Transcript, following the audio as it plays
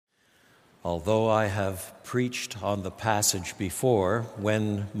Although I have preached on the passage before,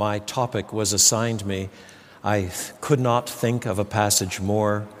 when my topic was assigned me, I could not think of a passage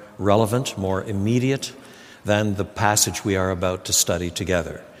more relevant, more immediate than the passage we are about to study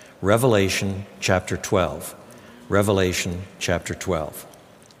together. Revelation chapter 12. Revelation chapter 12.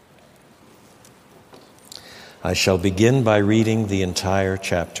 I shall begin by reading the entire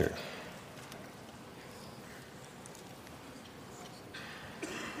chapter.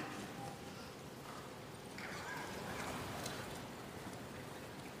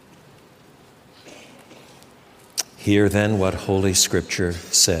 Hear then what Holy Scripture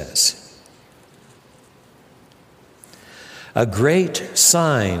says. A great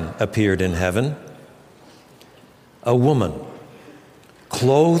sign appeared in heaven, a woman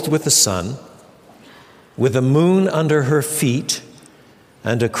clothed with the sun, with the moon under her feet,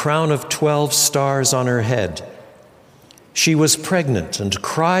 and a crown of 12 stars on her head. She was pregnant and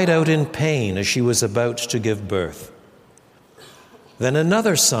cried out in pain as she was about to give birth. Then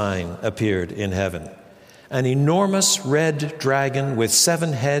another sign appeared in heaven. An enormous red dragon with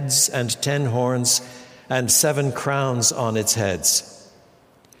 7 heads and 10 horns and 7 crowns on its heads.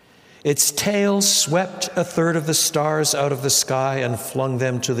 Its tail swept a third of the stars out of the sky and flung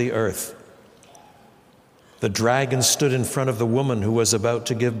them to the earth. The dragon stood in front of the woman who was about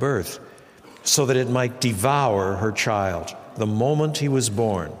to give birth, so that it might devour her child the moment he was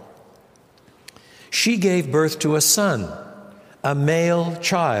born. She gave birth to a son, a male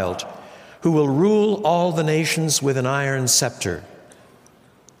child, who will rule all the nations with an iron scepter.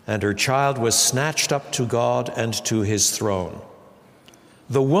 And her child was snatched up to God and to his throne.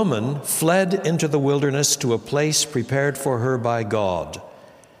 The woman fled into the wilderness to a place prepared for her by God,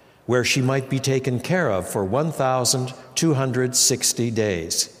 where she might be taken care of for 1,260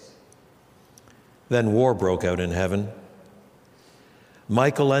 days. Then war broke out in heaven.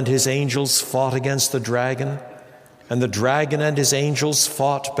 Michael and his angels fought against the dragon, and the dragon and his angels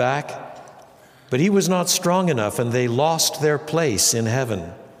fought back. But he was not strong enough, and they lost their place in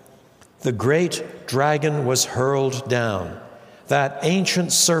heaven. The great dragon was hurled down, that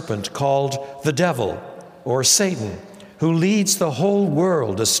ancient serpent called the devil, or Satan, who leads the whole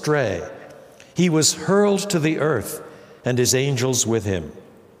world astray. He was hurled to the earth, and his angels with him.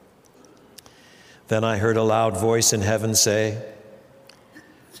 Then I heard a loud voice in heaven say,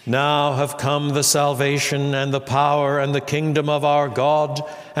 "Now have come the salvation and the power and the kingdom of our God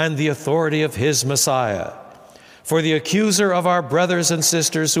and the authority of his Messiah. For the accuser of our brothers and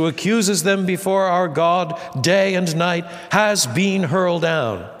sisters, who accuses them before our God day and night, has been hurled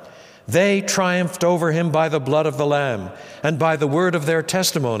down. They triumphed over him by the blood of the Lamb and by the word of their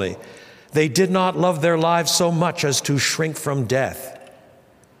testimony. They did not love their lives so much as to shrink from death.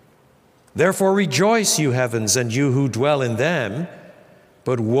 Therefore rejoice, you heavens, and you who dwell in them.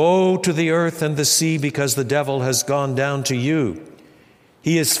 But woe to the earth and the sea, because the devil has gone down to you.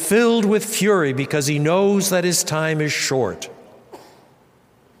 He is filled with fury because he knows that his time is short."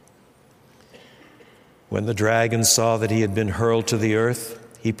 When the dragon saw that he had been hurled to the earth,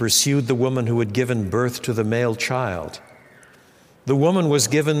 he pursued the woman who had given birth to the male child. The woman was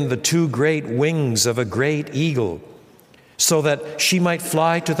given the 2 great wings of a great eagle, so that she might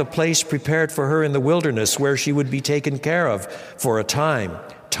fly to the place prepared for her in the wilderness, where she would be taken care of for a time,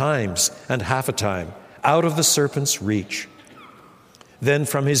 times, and half a time, out of the serpent's reach. Then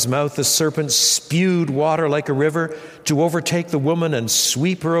from his mouth the serpent spewed water like a river to overtake the woman and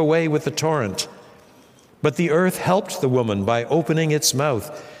sweep her away with the torrent. But the earth helped the woman by opening its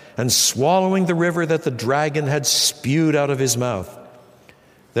mouth and swallowing the river that the dragon had spewed out of his mouth.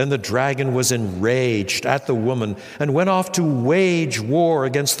 Then the dragon was enraged at the woman and went off to wage war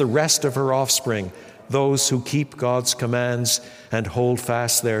against the rest of her offspring, those who keep God's commands and hold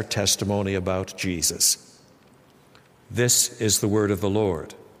fast their testimony about Jesus. This is the word of the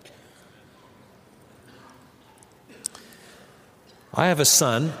Lord. I have a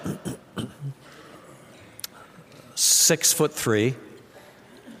son, 6'3",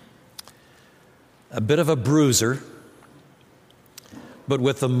 a bit of a bruiser, but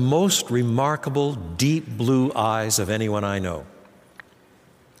with the most remarkable deep blue eyes of anyone I know.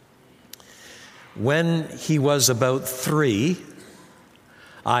 When he was about 3,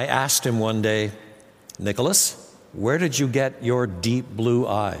 I asked him one day, "Nicholas, where did you get your deep blue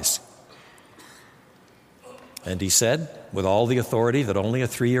eyes?" And he said, with all the authority that only a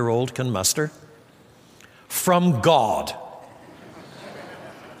 3-year-old can muster, "From God."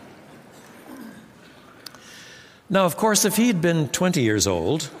 Now, of course, if he'd been 20 years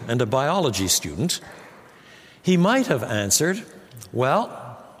old and a biology student, he might have answered, "Well,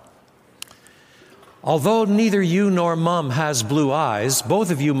 Although neither you nor Mom has blue eyes,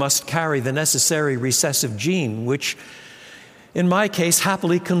 both of you must carry the necessary recessive gene, which, in my case,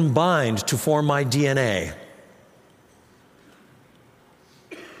 happily combined to form my DNA.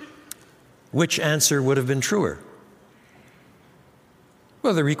 Which answer would have been truer?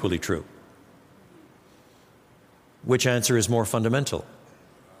 Well, they're equally true. Which answer is more fundamental?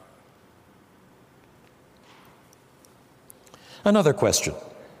 Another question.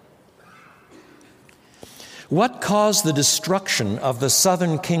 What caused the destruction of the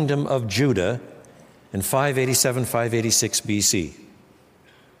southern kingdom of Judah in 586 BC?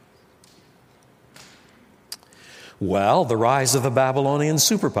 Well, the rise of the Babylonian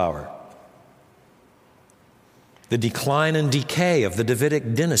superpower, the decline and decay of the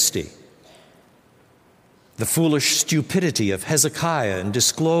Davidic dynasty, the foolish stupidity of Hezekiah in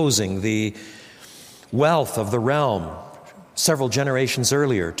disclosing the wealth of the realm several generations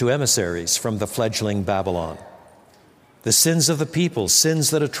earlier to emissaries from the fledgling Babylon, the sins of the people, sins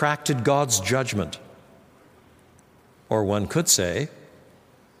that attracted God's judgment. Or one could say,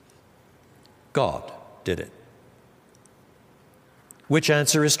 God did it. Which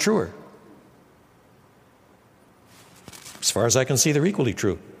answer is truer? As far as I can see, they're equally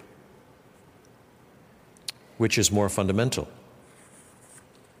true. Which is more fundamental?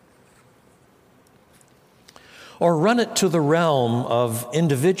 Or run it to the realm of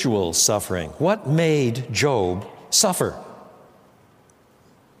individual suffering. What made Job suffer?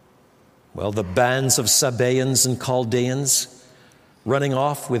 Well, the bands of Sabaeans and Chaldeans running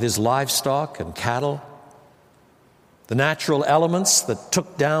off with his livestock and cattle, the natural elements that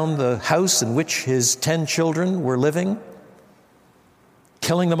took down the house in which his 10 children were living,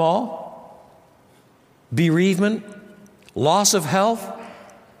 killing them all, bereavement, loss of health,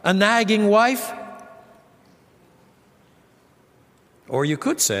 a nagging wife. Or you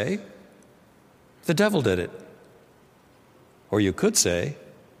could say, the devil did it. Or you could say,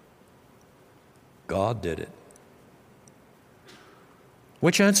 God did it.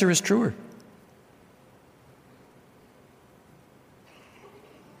 Which answer is truer?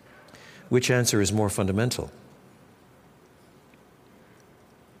 Which answer is more fundamental?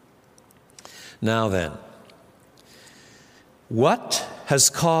 Now then, what has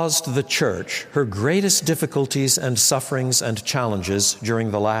caused the church her greatest difficulties and sufferings and challenges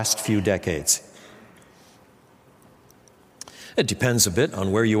during the last few decades? It depends a bit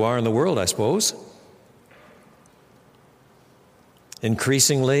on where you are in the world, I suppose.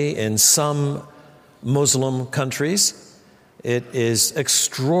 Increasingly, in some Muslim countries, it is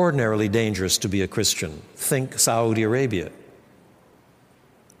extraordinarily dangerous to be a Christian. Think Saudi Arabia.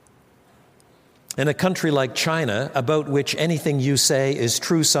 In a country like China, about which anything you say is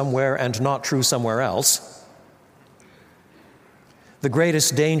true somewhere and not true somewhere else, the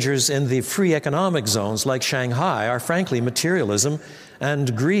greatest dangers in the free economic zones like Shanghai are frankly materialism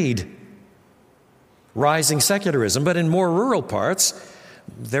and greed, rising secularism. But in more rural parts,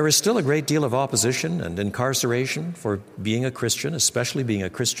 there is still a great deal of opposition and incarceration for being a Christian, especially being a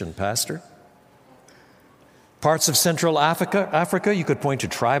Christian pastor. Parts of Central Africa, you could point to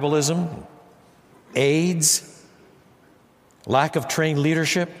tribalism, AIDS, lack of trained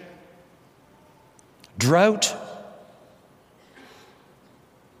leadership, drought.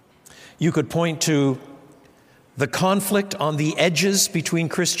 You could point to the conflict on the edges between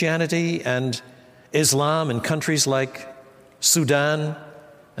Christianity and Islam in countries like Sudan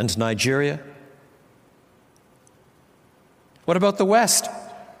and Nigeria. What about the West?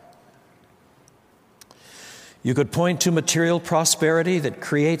 You could point to material prosperity that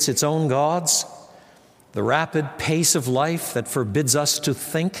creates its own gods, the rapid pace of life that forbids us to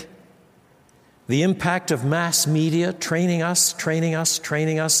think, the impact of mass media training us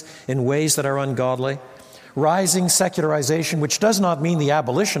in ways that are ungodly, rising secularization, which does not mean the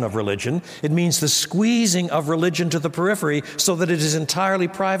abolition of religion. It means the squeezing of religion to the periphery so that it is entirely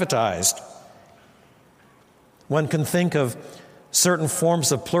privatized. One can think of certain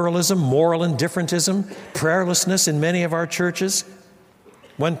forms of pluralism, moral indifferentism, prayerlessness in many of our churches.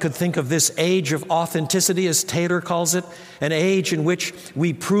 One could think of this age of authenticity, as Taylor calls it, an age in which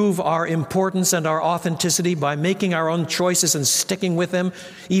we prove our importance and our authenticity by making our own choices and sticking with them,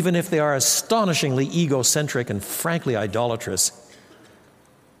 even if they are astonishingly egocentric and frankly idolatrous.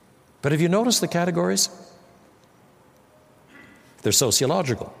 But have you noticed the categories? They're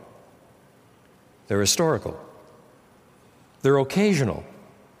sociological. They're historical. They're occasional.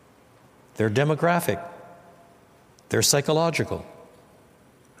 They're demographic. They're psychological.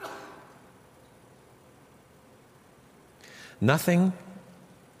 Nothing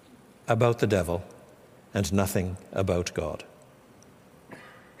about the devil and nothing about God.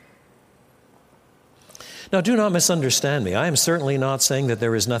 Now, do not misunderstand me. I am certainly not saying that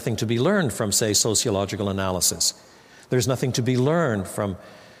there is nothing to be learned from, say, sociological analysis. There's nothing to be learned from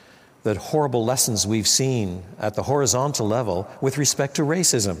the horrible lessons we've seen at the horizontal level with respect to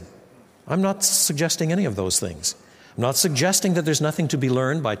racism. I'm not suggesting any of those things. I'm not suggesting that there's nothing to be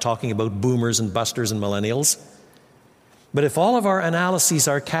learned by talking about boomers and busters and millennials. But if all of our analyses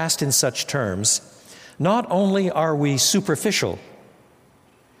are cast in such terms, not only are we superficial,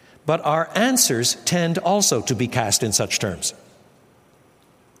 but our answers tend also to be cast in such terms.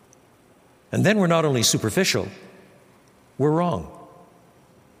 And then we're not only superficial, we're wrong.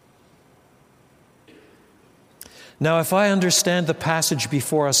 Now, if I understand the passage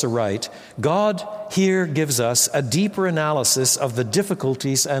before us aright, God here gives us a deeper analysis of the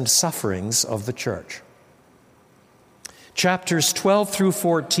difficulties and sufferings of the church. Chapters 12 through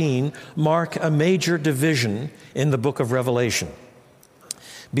 14 mark a major division in the book of Revelation.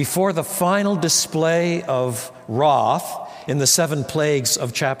 Before the final display of wrath in the 7 plagues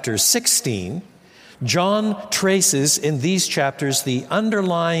of chapter 16, John traces in these chapters the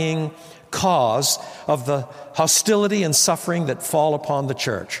underlying cause of the hostility and suffering that fall upon the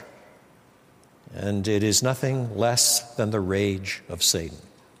church. And it is nothing less than the rage of Satan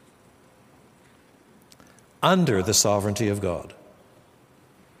under the sovereignty of God.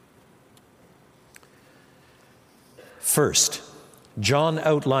 First, John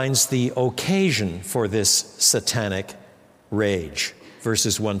outlines the occasion for this satanic rage,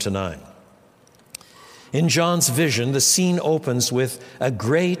 verses 1 to 9. In John's vision, the scene opens with a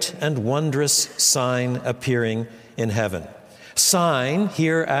great and wondrous sign appearing in heaven. Sign,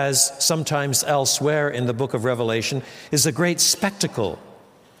 here as sometimes elsewhere in the book of Revelation, is a great spectacle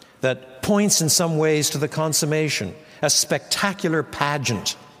that points in some ways to the consummation, a spectacular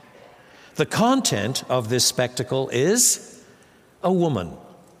pageant. The content of this spectacle is a woman.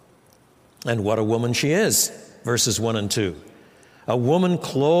 And what a woman she is, verses 1 and 2. A woman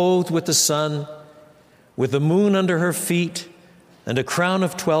clothed with the sun, with the moon under her feet, and a crown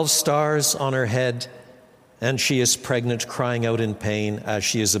of 12 stars on her head, and she is pregnant, crying out in pain as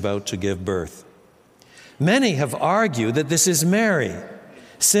she is about to give birth. Many have argued that this is Mary,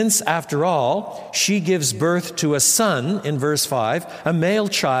 since, after all, she gives birth to a son, in verse 5, a male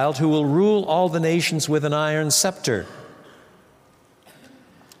child who will rule all the nations with an iron scepter.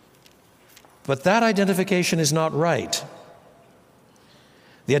 But that identification is not right.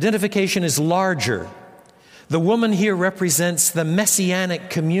 The identification is larger. The woman here represents the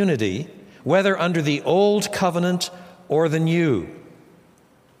messianic community, whether under the old covenant or the new.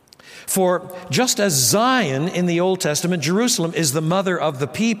 For just as Zion in the Old Testament, Jerusalem is the mother of the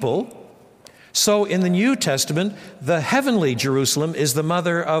people, so in the New Testament, the heavenly Jerusalem is the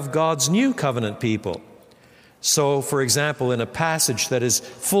mother of God's new covenant people. So, for example, in a passage that is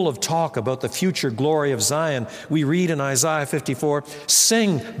full of talk about the future glory of Zion, we read in Isaiah 54,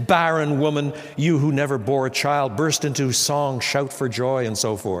 "Sing, barren woman, you who never bore a child, burst into song, shout for joy," and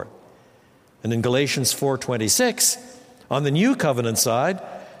so forth. And in Galatians 4:26, on the new covenant side,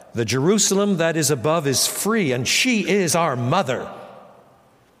 the Jerusalem that is above is free, and she is our mother.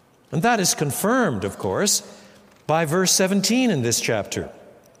 And that is confirmed, of course, by verse 17 in this chapter.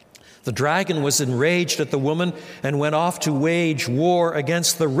 The dragon was enraged at the woman and went off to wage war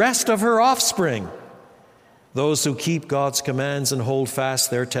against the rest of her offspring, those who keep God's commands and hold fast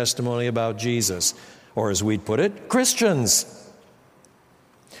their testimony about Jesus, or as we'd put it, Christians.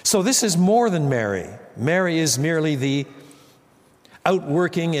 So this is more than Mary. Mary is merely the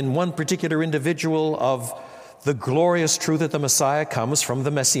outworking in one particular individual of the glorious truth that the Messiah comes from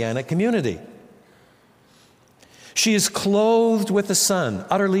the messianic community. She is clothed with the sun,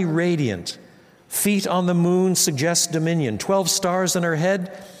 utterly radiant. Feet on the moon suggest dominion. 12 stars on her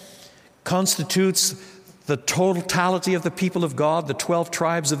head constitutes the totality of the people of God, the 12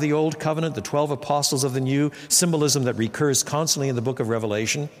 tribes of the Old Covenant, the 12 apostles of the New, symbolism that recurs constantly in the book of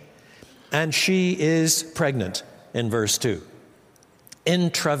Revelation. And she is pregnant in verse 2.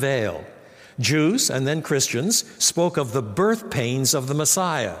 In travail. Jews and then Christians spoke of the birth pains of the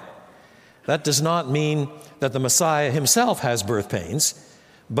Messiah. That does not mean that the Messiah himself has birth pains,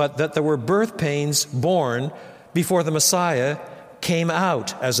 but that there were birth pains born before the Messiah came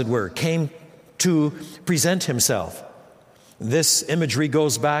out, as it were, came to present himself. This imagery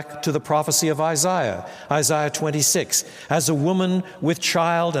goes back to the prophecy of Isaiah, Isaiah 26. As a woman with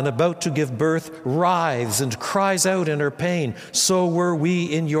child and about to give birth writhes and cries out in her pain, so were we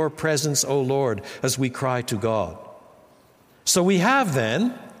in your presence, O Lord, as we cry to God. So we have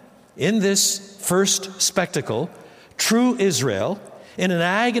then, in this first spectacle, true Israel in an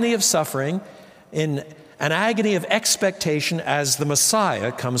agony of suffering, in an agony of expectation as the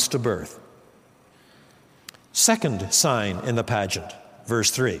Messiah comes to birth. Second sign in the pageant,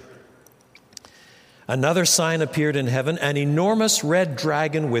 verse 3. Another sign appeared in heaven, an enormous red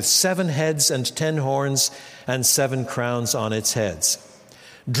dragon with 7 heads and 10 horns and 7 crowns on its heads.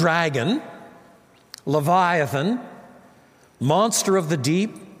 Dragon, Leviathan, monster of the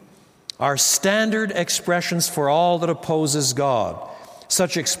deep are standard expressions for all that opposes God.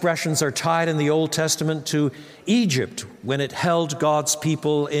 Such expressions are tied in the Old Testament to Egypt when it held God's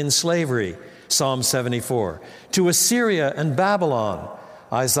people in slavery, Psalm 74, to Assyria and Babylon,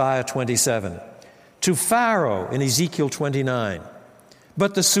 Isaiah 27, to Pharaoh in Ezekiel 29.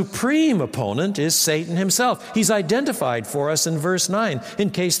 But the supreme opponent is Satan himself. He's identified for us in verse 9, in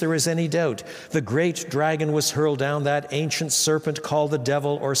case there is any doubt. The great dragon was hurled down, that ancient serpent called the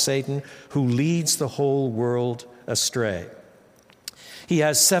devil or Satan, who leads the whole world astray. He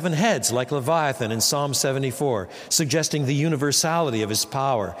has 7 heads like Leviathan in Psalm 74, suggesting the universality of his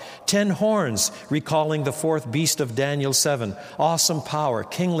power. 10 horns, recalling the 4th beast of Daniel 7. Awesome power,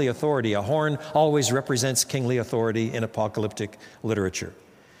 kingly authority. A horn always represents kingly authority in apocalyptic literature.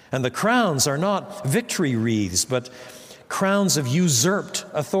 And the crowns are not victory wreaths, but crowns of usurped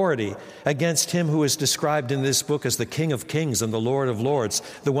authority against him who is described in this book as the King of Kings and the Lord of Lords,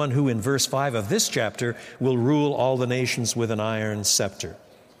 the one who in verse 5 of this chapter will rule all the nations with an iron scepter.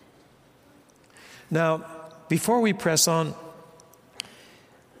 Now, before we press on,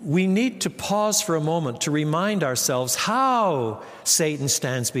 we need to pause for a moment to remind ourselves how Satan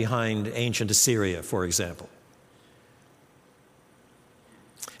stands behind ancient Assyria, for example.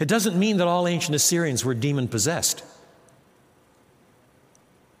 It doesn't mean that all ancient Assyrians were demon-possessed.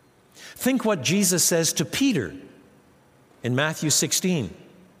 Think what Jesus says to Peter in Matthew 16.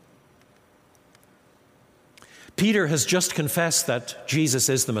 Peter has just confessed that Jesus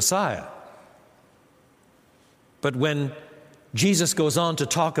is the Messiah. But when Jesus goes on to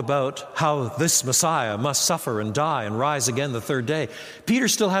talk about how this Messiah must suffer and die and rise again the 3rd day, Peter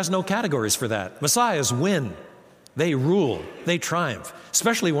still has no categories for that. Messiahs win. They rule. They triumph.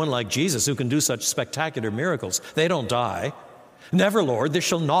 Especially one like Jesus who can do such spectacular miracles. They don't die. Never, Lord, this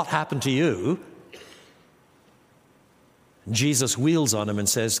shall not happen to you. Jesus wheels on him and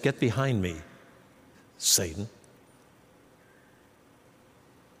says, "Get behind me, Satan."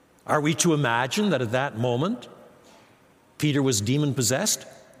 Are we to imagine that at that moment, Peter was demon-possessed?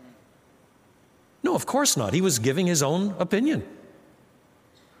 No, of course not. He was giving his own opinion.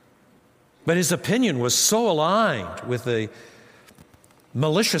 But his opinion was so aligned with the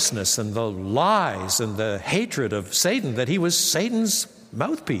maliciousness and the lies and the hatred of Satan that he was Satan's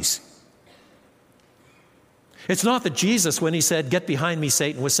mouthpiece. It's not that Jesus, when he said, "Get behind me,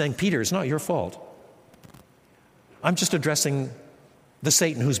 Satan," was saying, "Peter, it's not your fault. I'm just addressing the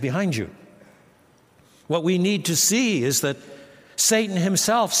Satan who's behind you." What we need to see is that Satan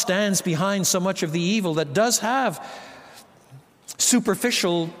himself stands behind so much of the evil that does have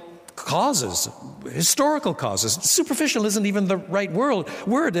superficial causes, historical causes. Superficial isn't even the right word.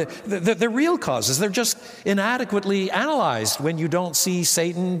 The real causes, they're just inadequately analyzed when you don't see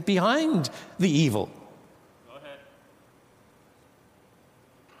Satan behind the evil. Go ahead.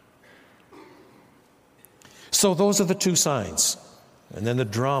 So those are the 2 signs. And then the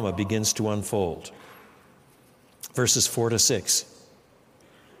drama begins to unfold. Verses 4 to 6.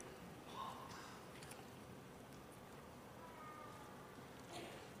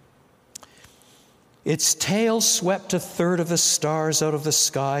 Its tail swept 1/3 of the stars out of the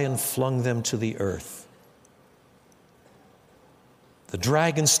sky and flung them to the earth. The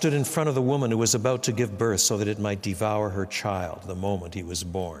dragon stood in front of the woman who was about to give birth so that it might devour her child the moment he was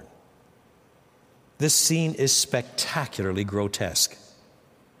born. This scene is spectacularly grotesque.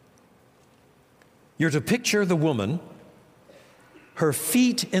 You're to picture the woman, her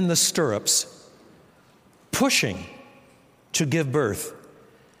feet in the stirrups, pushing to give birth.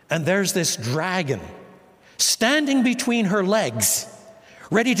 And there's this dragon standing between her legs,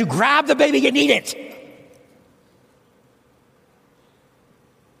 ready to grab the baby and eat it.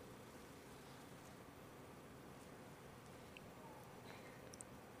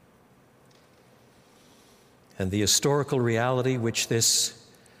 And the historical reality which this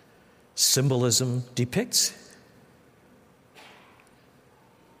symbolism depicts.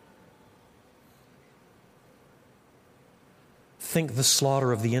 Think the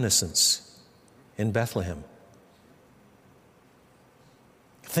slaughter of the innocents in Bethlehem.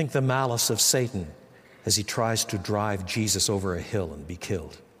 Think the malice of Satan as he tries to drive Jesus over a hill and be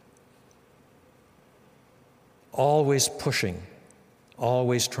killed. Always pushing,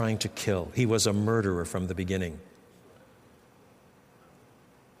 always trying to kill. He was a murderer from the beginning,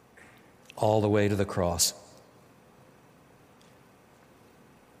 all the way to the cross.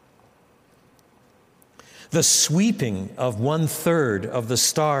 the sweeping of 1/3 of the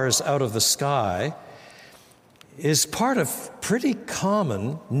stars out of the sky, is part of pretty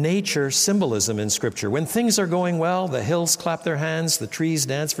common nature symbolism in Scripture. When things are going well, the hills clap their hands, the trees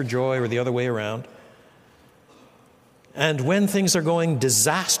dance for joy, or the other way around. And when things are going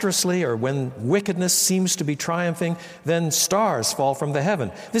disastrously, or when wickedness seems to be triumphing, then stars fall from the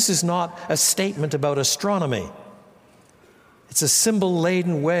heaven. This is not a statement about astronomy. It's a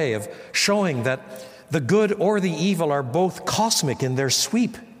symbol-laden way of showing that the good or the evil are both cosmic in their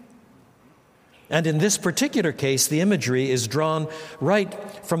sweep. And in this particular case, the imagery is drawn right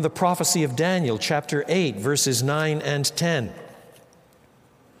from the prophecy of Daniel, chapter 8, verses 9 and 10.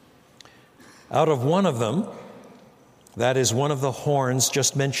 Out of one of them, that is one of the horns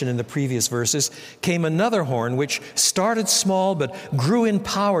just mentioned in the previous verses, came another horn which started small but grew in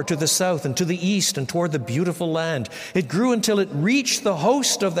power to the south and to the east and toward the beautiful land. It grew until it reached the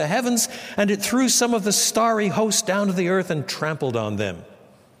host of the heavens, and it threw some of the starry host down to the earth and trampled on them.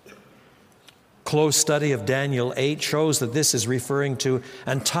 Close study of Daniel 8 shows that this is referring to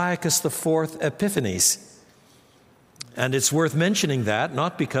Antiochus IV Epiphanes. And it's worth mentioning that,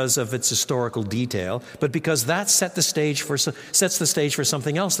 not because of its historical detail, but because that sets the stage for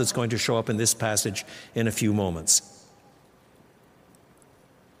something else that's going to show up in this passage in a few moments.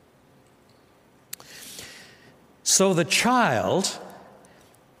 So the child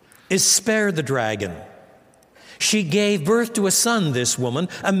is spared the dragon. She gave birth to a son, this woman,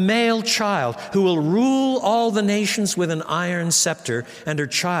 a male child, who will rule all the nations with an iron scepter, and her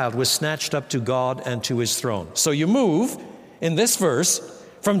child was snatched up to God and to his throne. So you move, in this verse,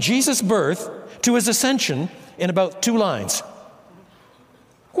 from Jesus' birth to his ascension in about 2 lines.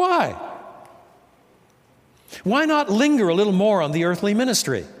 Why? Why not linger a little more on the earthly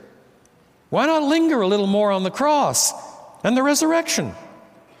ministry? Why not linger a little more on the cross and the resurrection?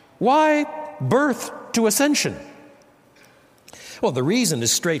 Why birth to ascension? Well, the reason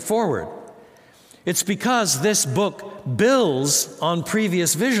is straightforward. It's because this book builds on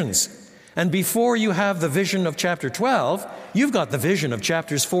previous visions. And before you have the vision of chapter 12, you've got the vision of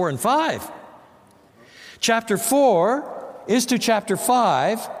chapters 4 and 5. Chapter 4 is to chapter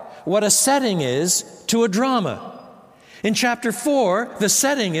 5 what a setting is to a drama. In chapter 4, the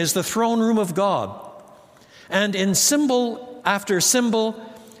setting is the throne room of God. And in symbol after symbol,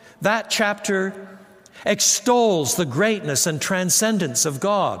 that chapter extols the greatness and transcendence of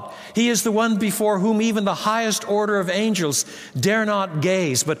God. He is the one before whom even the highest order of angels dare not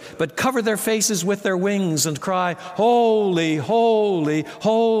gaze, but cover their faces with their wings and cry, "Holy, holy,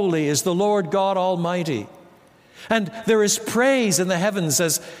 holy is the Lord God Almighty." And there is praise in the heavens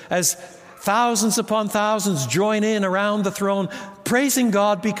as thousands upon thousands join in around the throne, praising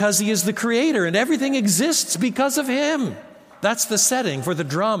God because He is the Creator and everything exists because of Him. That's the setting for the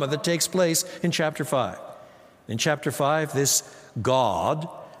drama that takes place in chapter 5. In chapter 5, this God,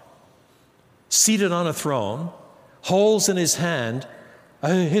 seated on a throne, holds in his hand,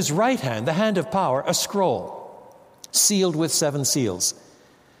 his right hand, the hand of power, a scroll, sealed with 7 seals.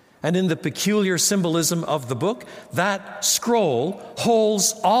 And in the peculiar symbolism of the book, that scroll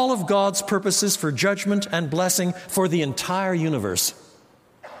holds all of God's purposes for judgment and blessing for the entire universe.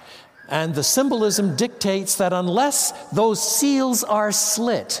 And the symbolism dictates that unless those seals are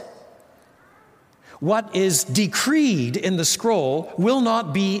slit, what is decreed in the scroll will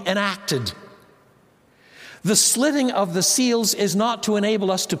not be enacted. The slitting of the seals is not to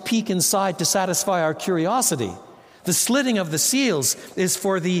enable us to peek inside to satisfy our curiosity. The slitting of the seals is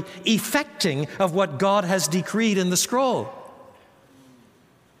for the effecting of what God has decreed in the scroll.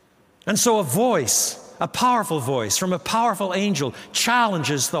 And so a voice, a powerful voice from a powerful angel,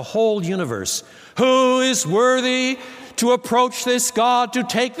 challenges the whole universe. Who is worthy to approach this God, to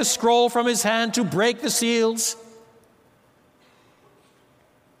take the scroll from his hand, to break the seals?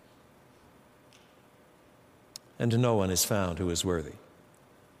 And no one is found who is worthy.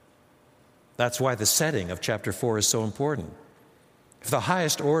 That's why the setting of chapter 4 is so important. If the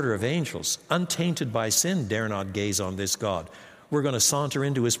highest order of angels, untainted by sin, dare not gaze on this God, we're going to saunter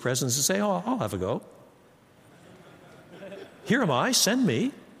into his presence and say, "Oh, I'll have a go. Here am I, send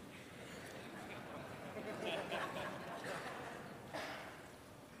me."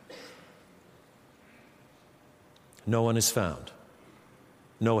 No one is found.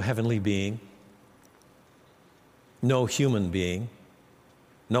 No heavenly being, no human being,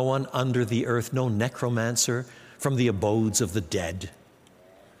 no one under the earth, no necromancer from the abodes of the dead.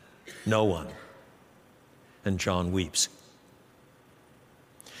 No one. And John weeps.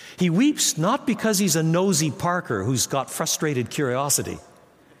 He weeps not because he's a nosy Parker who's got frustrated curiosity,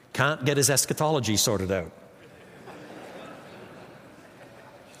 can't get his eschatology sorted out.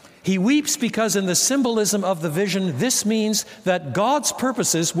 He weeps because in the symbolism of the vision, this means that God's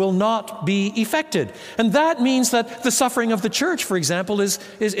purposes will not be effected. And that means that the suffering of the church, for example,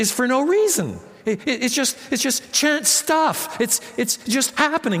 is for no reason. It's just chance stuff. It's just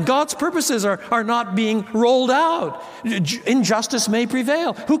happening. God's purposes are not being rolled out. Injustice may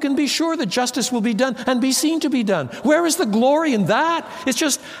prevail. Who can be sure that justice will be done and be seen to be done? Where is the glory in that? It's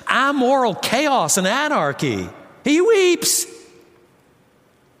just amoral chaos and anarchy. He weeps.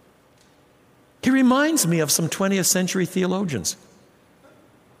 He reminds me of some 20th century theologians.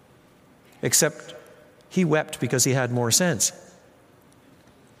 Except he wept because he had more sense.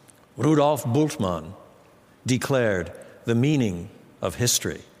 Rudolf Bultmann declared, "The meaning of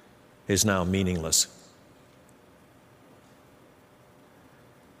history is now meaningless."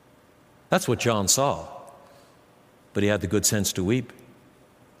 That's what John saw, but he had the good sense to weep.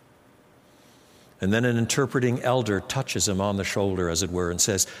 And then an interpreting elder touches him on the shoulder, as it were, and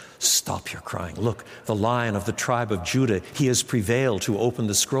says, "Stop your crying. Look, the Lion of the tribe of Judah, he has prevailed to open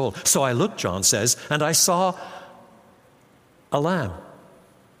the scroll." So I looked, John says, and I saw a lamb.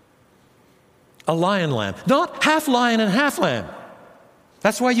 A lion lamb. Not half lion and half lamb.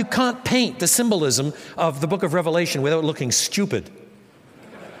 That's why you can't paint the symbolism of the book of Revelation without looking stupid.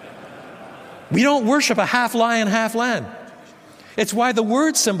 We don't worship a half lion, half lamb. It's why the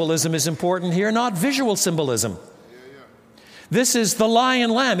word symbolism is important here, not visual symbolism. This is the lion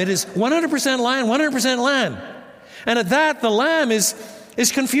lamb. It is 100% lion, 100% lamb. And at that, the lamb is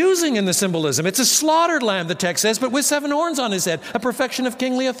confusing in the symbolism. It's a slaughtered lamb, the text says, but with 7 horns on his head, a perfection of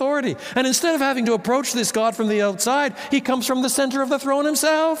kingly authority. And instead of having to approach this God from the outside, he comes from the center of the throne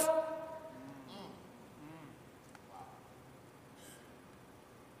himself.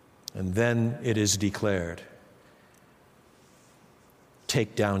 And then it is declared,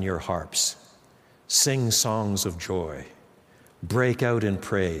 "Take down your harps, sing songs of joy, break out in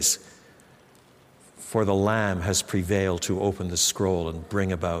praise, for the Lamb has prevailed to open the scroll and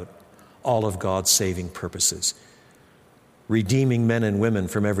bring about all of God's saving purposes, redeeming men and women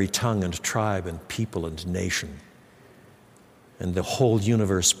from every tongue and tribe and people and nation." And the whole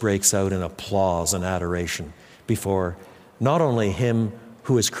universe breaks out in applause and adoration before not only him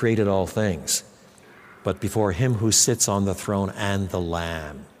who has created all things, but before him who sits on the throne and the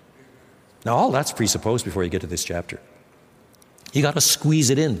Lamb. Now, all that's presupposed before you get to this chapter. You got to squeeze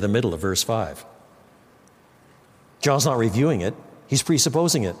it into the middle of verse 5. John's not reviewing it, he's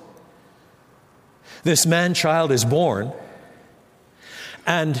presupposing it. This man-child is born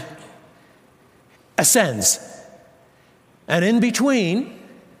and ascends. And in between,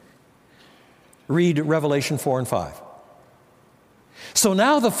 read Revelation 4 and 5. So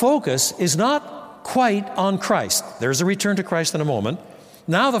now the focus is not quite on Christ. There's a return to Christ in a moment.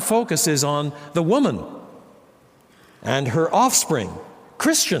 Now the focus is on the woman and her offspring,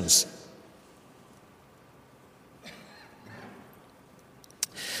 Christians.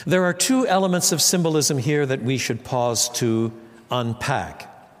 There are 2 elements of symbolism here that we should pause to unpack.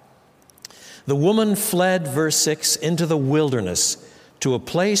 The woman fled, verse 6, into the wilderness to a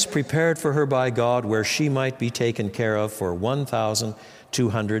place prepared for her by God where she might be taken care of for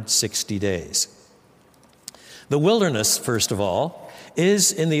 1,260 days. The wilderness, first of all,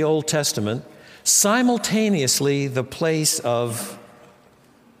 is in the Old Testament simultaneously the place of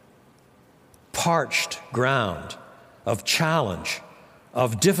parched ground, of challenge,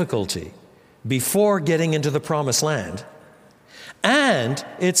 of difficulty before getting into the promised land. And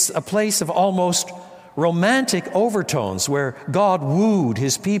it's a place of almost romantic overtones where God wooed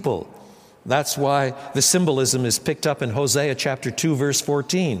his people. That's why the symbolism is picked up in Hosea chapter 2, verse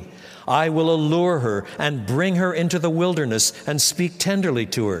 14. "I will allure her and bring her into the wilderness and speak tenderly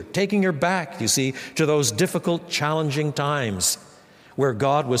to her," taking her back, you see, to those difficult, challenging times where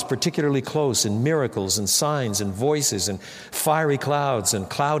God was particularly close in miracles and signs and voices and fiery clouds and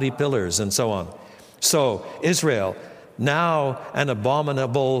cloudy pillars and so on. So Israel, now an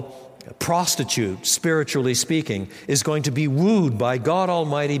abominable prostitute, spiritually speaking, is going to be wooed by God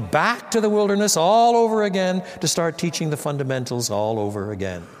Almighty back to the wilderness all over again to start teaching the fundamentals all over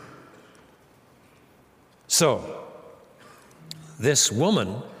again. So, this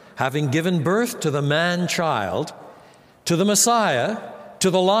woman, having given birth to the man-child, to the Messiah, to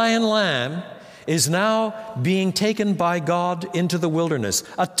the lion lamb, is now being taken by God into the wilderness.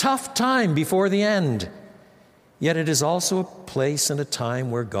 A tough time before the end. Yet it is also a place and a time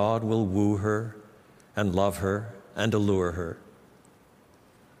where God will woo her and love her and allure her.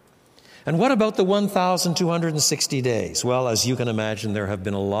 And what about the 1,260 days? Well, as you can imagine, there have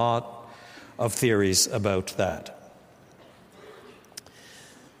been a lot of theories about that.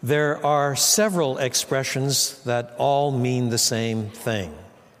 There are several expressions that all mean the same thing.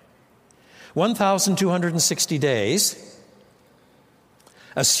 1,260 days,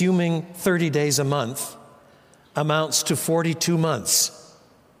 assuming 30 days a month, amounts to 42 months.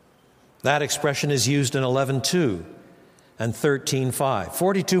 That expression is used in 11:2 and 13:5.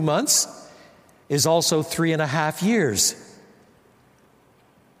 42 months is also 3.5 years.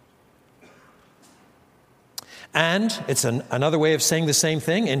 And it's another way of saying the same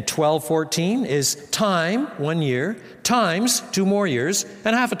thing in 12:14 is time, 1 year, times 2 more years,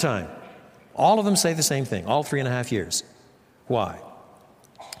 and half a time. All of them say the same thing, all 3.5 years. Why?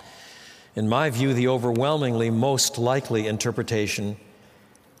 In my view, the overwhelmingly most likely interpretation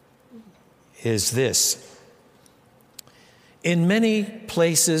is this. In many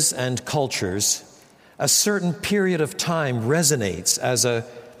places and cultures, a certain period of time resonates as a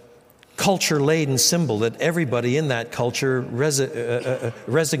culture-laden symbol that everybody in that culture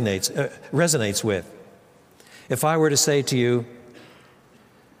resonates with. If I were to say to you,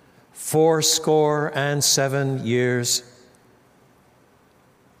 77 years,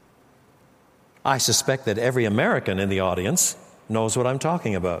 I suspect that every American in the audience knows what I'm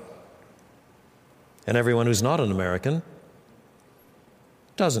talking about. And everyone who's not an American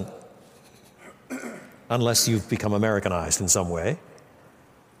doesn't, unless you've become Americanized in some way.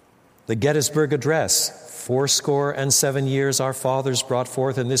 The Gettysburg Address, 77 years our fathers brought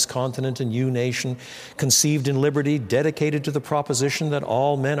forth in this continent a new nation, conceived in liberty, dedicated to the proposition that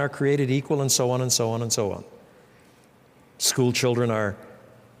all men are created equal, and so on and so on and so on. School children are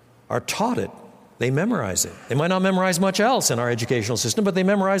taught it. They memorize it. They might not memorize much else in our educational system, but they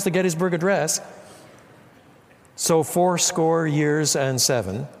memorize the Gettysburg Address. So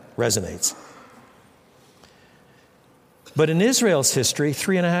 77 resonates. But in Israel's history,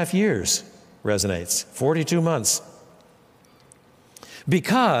 3.5 years resonates, 42 months.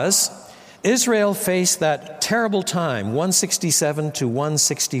 Because Israel faced that terrible time, 167 to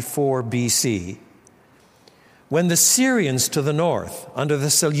 164 BC, when the Syrians to the north, under the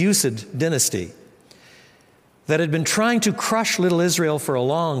Seleucid dynasty, that had been trying to crush little Israel for a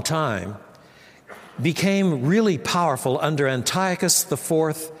long time, became really powerful under Antiochus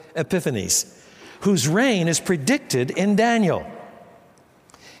IV Epiphanes, whose reign is predicted in Daniel.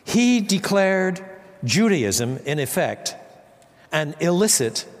 He declared Judaism, in effect, an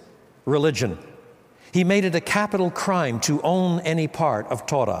illicit religion. He made it a capital crime to own any part of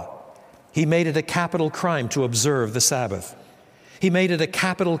Torah. He made it a capital crime to observe the Sabbath. He made it a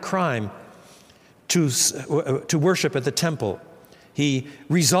capital crime to worship at the temple. He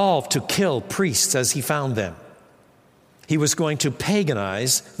resolved to kill priests as he found them. He was going to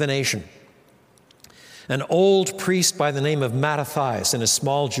paganize the nation. An old priest by the name of Mattathias in a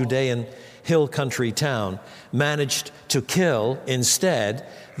small Judean hill country town managed to kill instead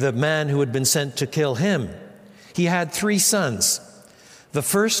the man who had been sent to kill him. He had 3 sons. The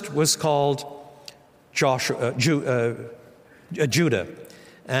first was called Judah,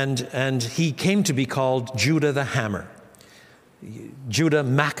 and he came to be called Judah the Hammer. Judah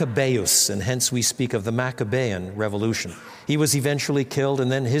Maccabeus, and hence we speak of the Maccabean Revolution. He was eventually killed,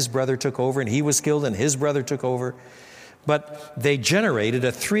 and then his brother took over, and he was killed, and his brother took over. But they generated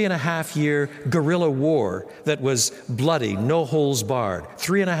a 3.5-year guerrilla war that was bloody, no holes barred.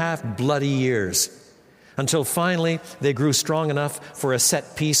 3.5 bloody years. Until finally they grew strong enough for a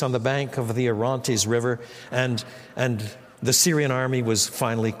set piece on the bank of the Orontes River, and the Syrian army was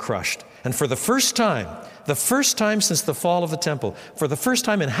finally crushed. And for the first time since the fall of the temple, for the first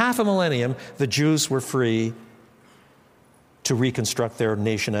time in half a millennium, the Jews were free to reconstruct their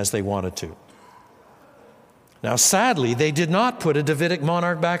nation as they wanted to. Now, sadly, they did not put a Davidic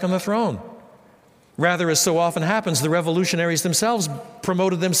monarch back on the throne. Rather, as so often happens, the revolutionaries themselves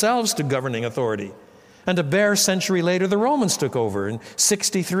promoted themselves to governing authority. And a bare century later, the Romans took over in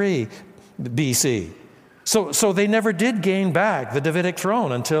 63 BC. So they never did gain back the Davidic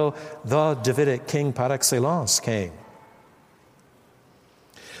throne until the Davidic king par excellence came.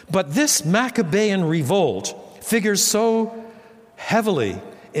 But this Maccabean revolt figures so heavily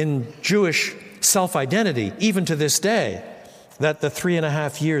in Jewish self-identity, even to this day, that the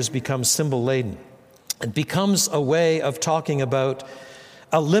 3.5 years becomes symbol-laden. It becomes a way of talking about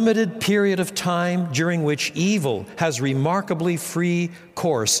a limited period of time during which evil has remarkably free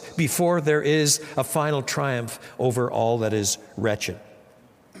course before there is a final triumph over all that is wretched.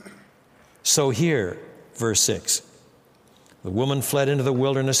 So here, verse 6, the woman fled into the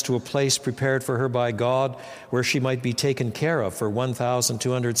wilderness to a place prepared for her by God, where she might be taken care of for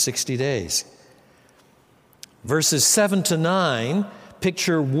 1,260 days. Verses 7 to 9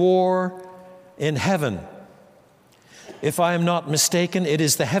 picture war in heaven. If I am not mistaken, it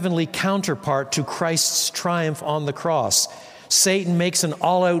is the heavenly counterpart to Christ's triumph on the cross. Satan makes an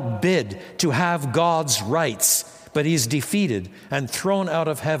all-out bid to have God's rights, but he's defeated and thrown out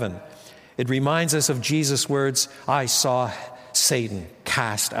of heaven. It reminds us of Jesus' words, I saw Satan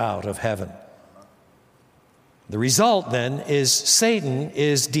cast out of heaven. The result then is Satan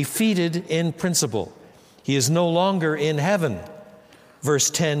is defeated in principle. He is no longer in heaven. Verse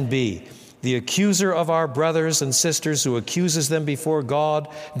 10b, the accuser of our brothers and sisters who accuses them before God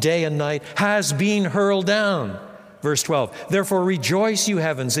day and night has been hurled down. Verse 12, therefore rejoice, you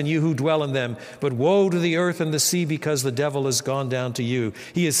heavens, and you who dwell in them. But woe to the earth and the sea, because the devil has gone down to you.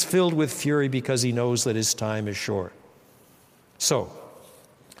 He is filled with fury because he knows that his time is short. So,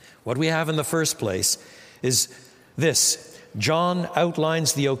 what we have in the first place is this. John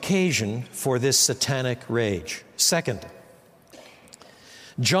outlines the occasion for this satanic rage. Second,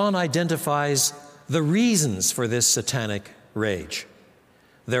 John identifies the reasons for this satanic rage.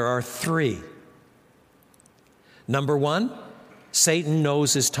 There are three. Number one, Satan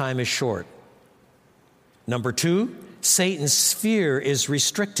knows his time is short. Number two, Satan's sphere is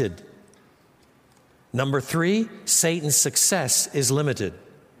restricted. Number three, Satan's success is limited.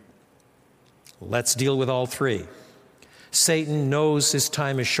 Let's deal with all three. Satan knows his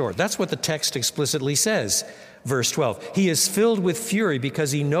time is short. That's what the text explicitly says. Verse 12, he is filled with fury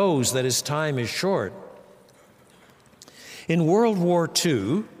because he knows that his time is short. In World War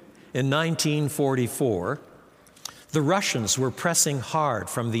II, in 1944, the Russians were pressing hard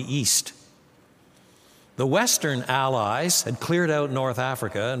from the east. The Western allies had cleared out North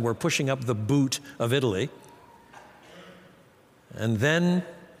Africa and were pushing up the boot of Italy. And then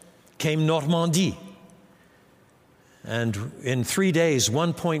came Normandy. And in 3 days,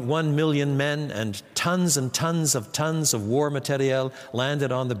 1.1 million men and tons of war materiel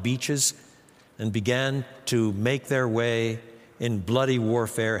landed on the beaches and began to make their way in bloody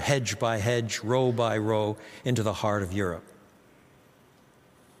warfare, hedge by hedge, row by row, into the heart of Europe.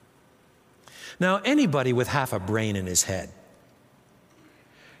 Now, anybody with half a brain in his head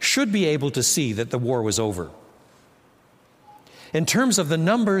should be able to see that the war was over. In terms of the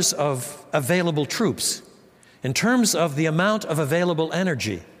numbers of available troops, in terms of the amount of available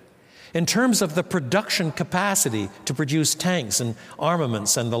energy, in terms of the production capacity to produce tanks and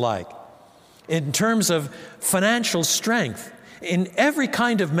armaments and the like, in terms of financial strength, in every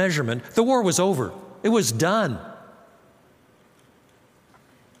kind of measurement, the war was over. It was done.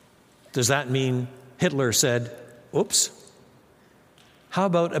 Does that mean Hitler said, oops, how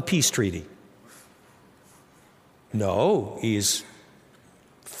about a peace treaty? No, he's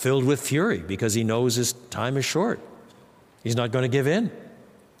filled with fury because he knows his time is short. He's not going to give in.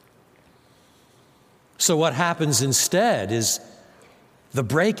 So what happens instead is the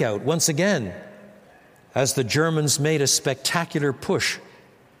breakout once again as the Germans made a spectacular push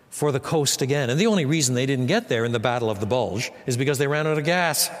for the coast again. And the only reason they didn't get there in the Battle of the Bulge is because they ran out of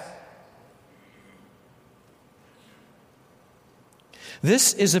gas.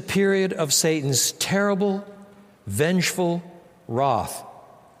 This is a period of Satan's terrible, vengeful wrath.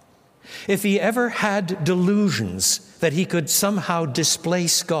 If he ever had delusions that he could somehow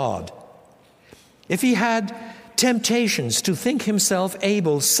displace God, if he had temptations to think himself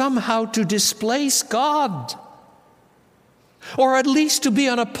able somehow to displace God, or at least to be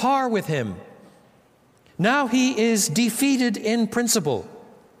on a par with him, now he is defeated in principle.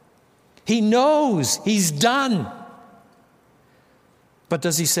 He knows he's done. But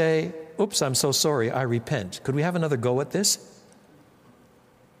does he say, oops, I'm so sorry, I repent. Could we have another go at this?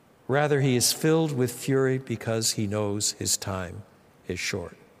 Rather, he is filled with fury because he knows his time is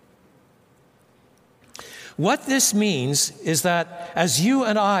short. What this means is that as you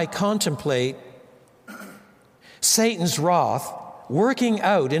and I contemplate Satan's wrath working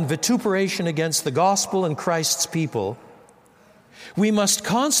out in vituperation against the gospel and Christ's people, we must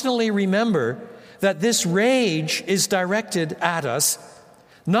constantly remember that this rage is directed at us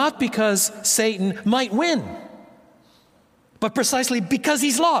not because Satan might win, but precisely because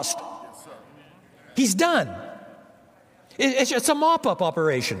he's lost. He's done. It's a mop-up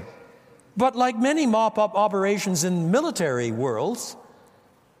operation. But like many mop-up operations in military worlds,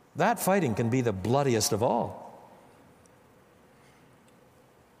 that fighting can be the bloodiest of all.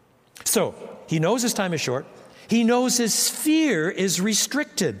 So, he knows his time is short. He knows his sphere is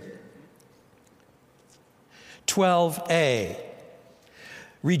restricted. 12a.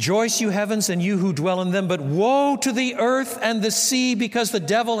 Rejoice, you heavens, and you who dwell in them, but woe to the earth and the sea, because the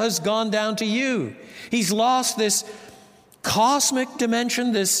devil has gone down to you. He's lost this cosmic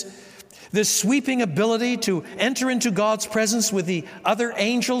dimension, this sweeping ability to enter into God's presence with the other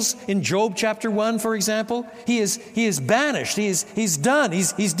angels in Job chapter 1, for example. He is banished. He's done.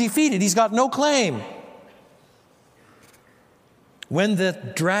 He's defeated. He's got no claim. When the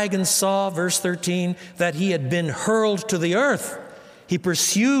dragon saw, verse 13, that he had been hurled to the earth, he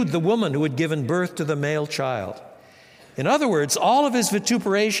pursued the woman who had given birth to the male child. In other words, all of his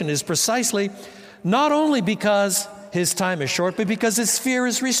vituperation is precisely not only because his time is short, but because his sphere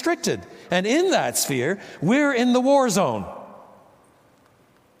is restricted. And in that sphere, we're in the war zone.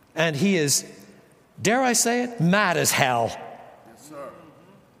 And he is, dare I say it, mad as hell. Yes, sir.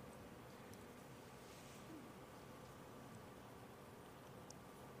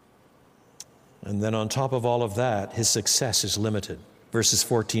 And then on top of all of that, his success is limited. Verses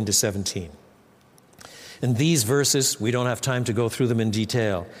 14 to 17. In these verses, we don't have time to go through them in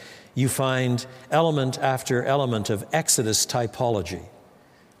detail. You find element after element of Exodus typology.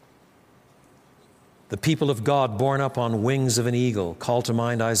 The people of God borne up on wings of an eagle. Call to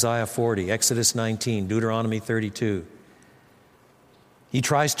mind Isaiah 40, Exodus 19, Deuteronomy 32. He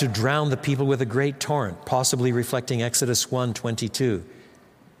tries to drown the people with a great torrent, possibly reflecting Exodus 1:22.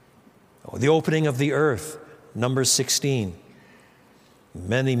 The opening of the earth, Numbers 16.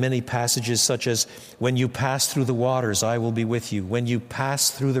 Many, many passages such as, when you pass through the waters, I will be with you. When you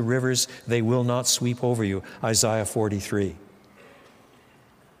pass through the rivers, they will not sweep over you, Isaiah 43.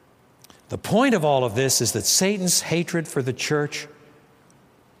 The point of all of this is that Satan's hatred for the church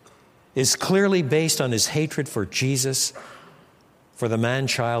is clearly based on his hatred for Jesus, for the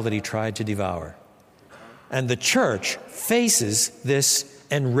man-child that he tried to devour. And the church faces this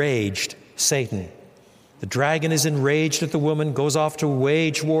enraged Satan. The dragon is enraged at the woman, goes off to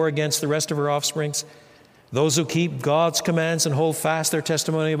wage war against the rest of her offsprings. Those who keep God's commands and hold fast their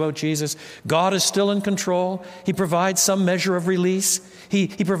testimony about Jesus, God is still in control. He provides some measure of release. He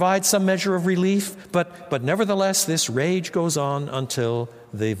provides some measure of relief, but nevertheless, this rage goes on until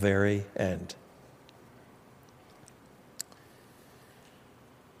the very end.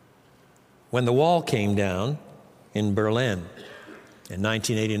 When the wall came down in Berlin in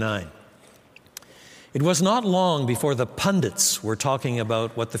 1989, it was not long before the pundits were talking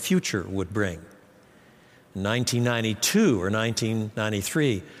about what the future would bring. In 1992 or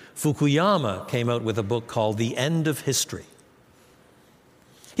 1993, Fukuyama came out with a book called The End of History.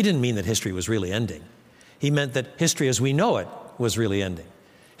 He didn't mean that history was really ending. He meant that history as we know it was really ending.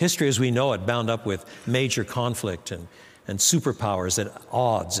 History as we know it, bound up with major conflict and superpowers at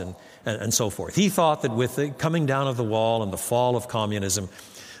odds and so forth. He thought that with the coming down of the wall and the fall of communism,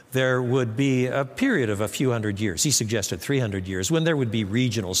 there would be a period of a few hundred years. He suggested 300 years, when there would be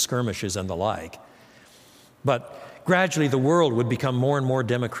regional skirmishes and the like. But gradually the world would become more and more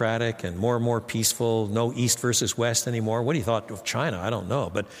democratic and more peaceful, no East versus West anymore. What he thought of China, I don't know.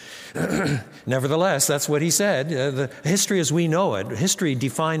 But nevertheless, that's what he said. The history as we know it, history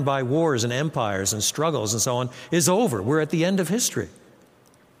defined by wars and empires and struggles and so on, is over. We're at the end of history.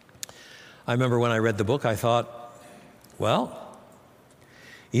 I remember when I read the book, I thought, well,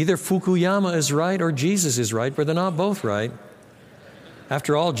 either Fukuyama is right or Jesus is right, but they're not both right.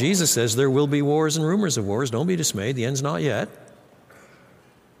 After all, Jesus says there will be wars and rumors of wars. Don't be dismayed. The end's not yet.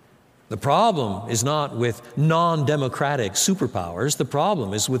 The problem is not with non-democratic superpowers. The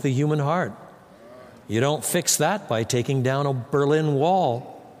problem is with the human heart. You don't fix that by taking down a Berlin Wall.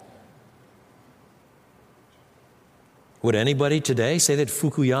 Would anybody today say that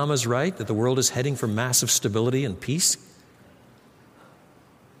Fukuyama's right, that the world is heading for massive stability and peace?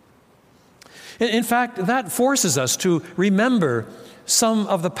 In fact, that forces us to remember some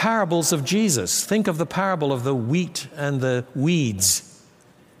of the parables of Jesus. Think of the parable of the wheat and the weeds.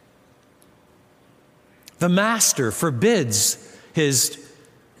 The master forbids his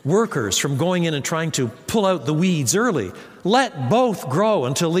workers from going in and trying to pull out the weeds early. Let both grow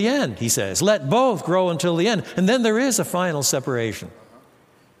until the end, he says. Let both grow until the end. And then there is a final separation.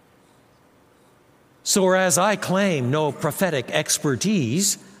 So whereas I claim no prophetic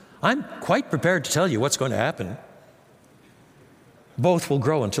expertise, I'm quite prepared to tell you what's going to happen. Both will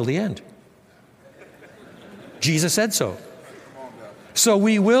grow until the end. Jesus said so. So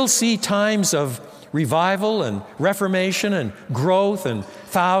we will see times of revival and reformation and growth and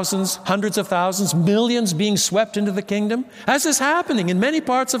thousands, hundreds of thousands, millions being swept into the kingdom, as is happening in many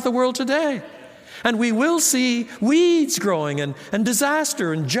parts of the world today. And we will see weeds growing and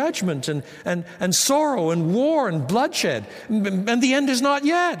disaster and judgment and sorrow and war and bloodshed. And the end is not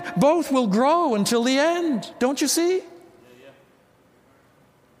yet. Both will grow until the end. Don't you see?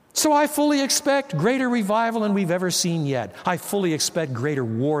 So I fully expect greater revival than we've ever seen yet. I fully expect greater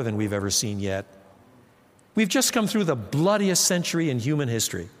war than we've ever seen yet. We've just come through the bloodiest century in human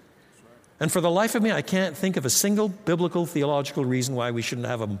history. And for the life of me, I can't think of a single biblical theological reason why we shouldn't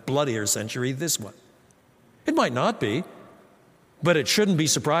have a bloodier century, this one. It might not be, but it shouldn't be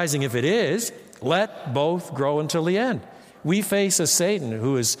surprising if it is. Let both grow until the end. We face a Satan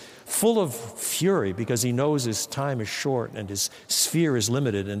who is full of fury because he knows his time is short and his sphere is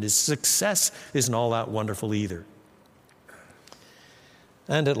limited and his success isn't all that wonderful either.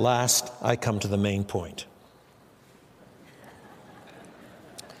 And at last, I come to the main point.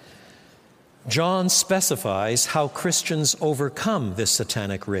 John specifies how Christians overcome this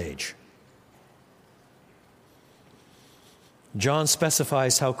satanic rage. John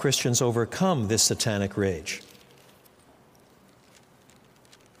specifies how Christians overcome this satanic rage.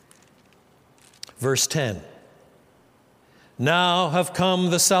 Verse 10. Now have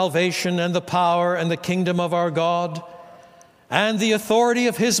come the salvation and the power and the kingdom of our God and the authority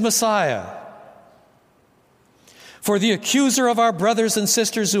of his Messiah. For the accuser of our brothers and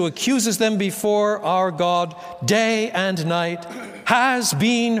sisters who accuses them before our God day and night has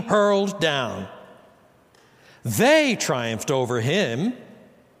been hurled down. They triumphed over him,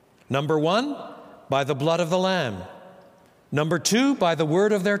 number 1, by the blood of the Lamb. Number 2, by the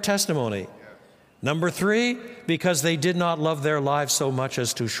word of their testimony. Number 3, because they did not love their lives so much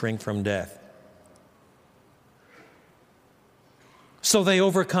as to shrink from death. So they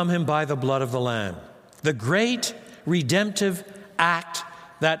overcome him by the blood of the Lamb. The great redemptive act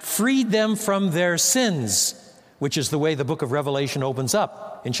that freed them from their sins, which is the way the book of Revelation opens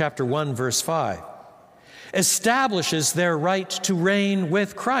up in chapter 1, verse 5, establishes their right to reign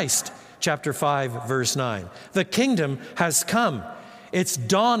with Christ, chapter 5, verse 9. The kingdom has come. It's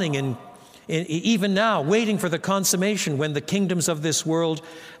dawning even now, waiting for the consummation when the kingdoms of this world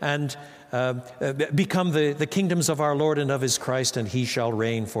and become the kingdoms of our Lord and of his Christ, and he shall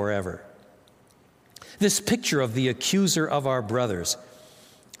reign forever. This picture of the accuser of our brothers,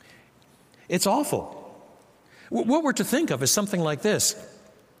 it's awful. What we're to think of is something like this.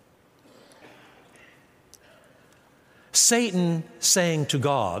 Satan saying to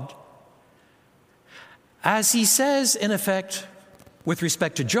God, as he says in effect with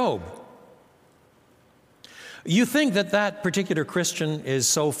respect to Job, you think that particular Christian is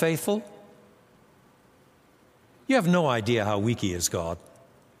so faithful? You have no idea how weak he is, God.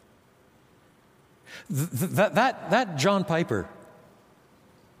 That John Piper,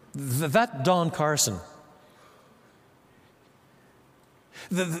 that Don Carson,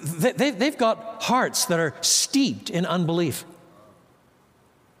 they've got hearts that are steeped in unbelief.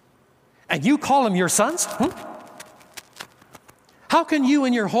 And you call them your sons? How can you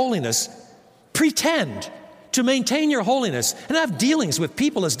in your holiness pretend to maintain your holiness and have dealings with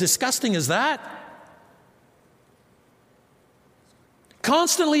people as disgusting as that?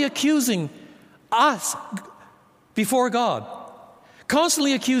 Constantly accusing us before God.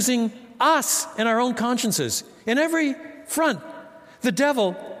 Constantly accusing us in our own consciences. In every front, the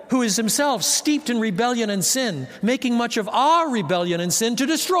devil, who is himself steeped in rebellion and sin, making much of our rebellion and sin to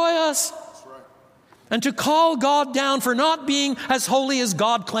destroy us. That's right. And to call God down for not being as holy as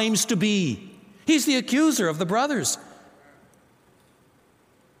God claims to be. He's the accuser of the brothers.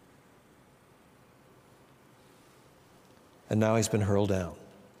 And now he's been hurled down.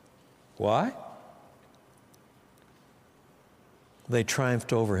 Why? They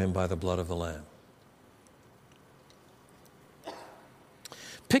triumphed over him by the blood of the Lamb.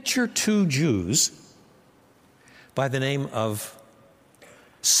 Picture 2 Jews by the name of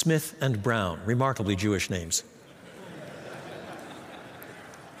Smith and Brown, remarkably Jewish names.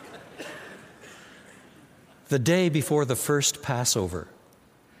 The day before the first Passover,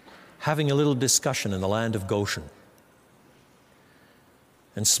 having a little discussion in the land of Goshen.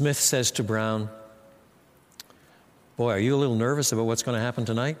 And Smith says to Brown, "Boy, are you a little nervous about what's going to happen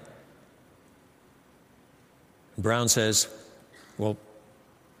tonight?" And Brown says, "Well,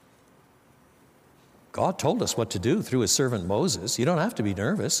 God told us what to do through his servant Moses. You don't have to be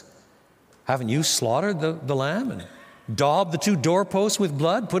nervous. Haven't you slaughtered the lamb and daubed the 2 doorposts with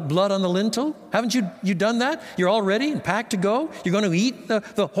blood, put blood on the lintel? Haven't you done that? You're all ready and packed to go? You're going to eat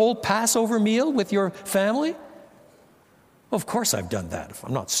the whole Passover meal with your family?" Well, of course I've done that.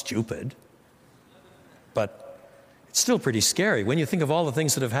 I'm not stupid. But it's still pretty scary when you think of all the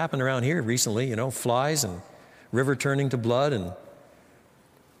things that have happened around here recently, flies and river turning to blood, and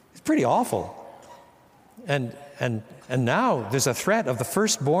it's pretty awful. And now there's a threat of the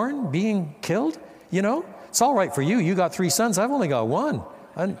firstborn being killed. It's all right for you. You got 3 sons. I've only got 1.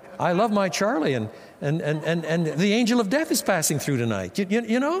 And I love my Charlie, and the angel of death is passing through tonight.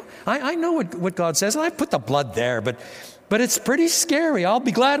 I know what God says, and I put the blood there, but it's pretty scary. I'll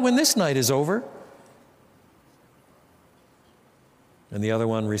be glad when this night is over. And the other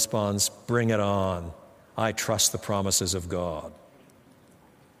one responds, "Bring it on. I trust the promises of God."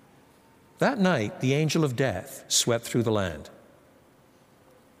 That night, the angel of death swept through the land.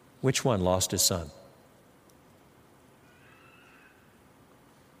 Which one lost his son?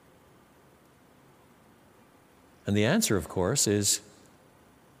 And the answer, of course, is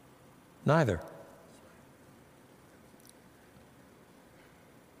neither.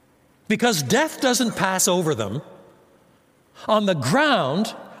 Because death doesn't pass over them on the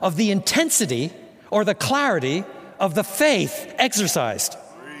ground of the intensity or the clarity of the faith exercised,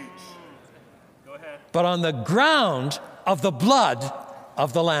 but on the ground of the blood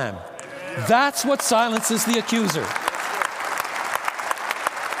of the Lamb. That's what silences the accuser.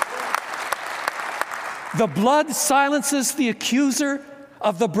 The blood silences the accuser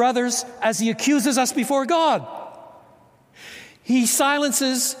of the brothers as he accuses us before God. He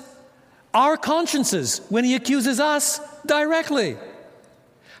silences our consciences when he accuses us directly.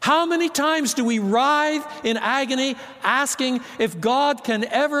 How many times do we writhe in agony asking if God can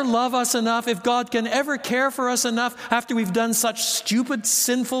ever love us enough, if God can ever care for us enough after we've done such stupid,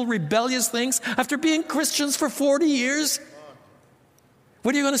 sinful, rebellious things, after being Christians for 40 years?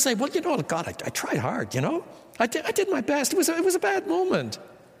 What are you going to say? Well, God, I tried hard, I did my best. It was a bad moment.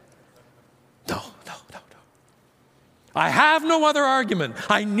 No. I have no other argument.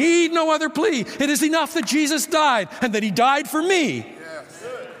 I need no other plea. It is enough that Jesus died and that he died for me. Yes.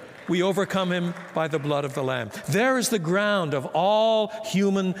 We overcome him by the blood of the Lamb. There is the ground of all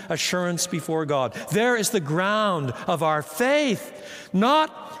human assurance before God. There is the ground of our faith,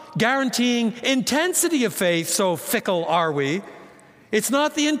 not guaranteeing intensity of faith, so fickle are we. It's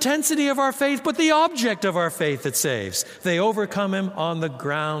not the intensity of our faith, but the object of our faith that saves. They overcome him on the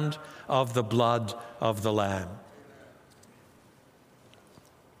ground of the blood of the Lamb.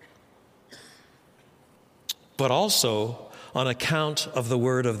 But also on account of the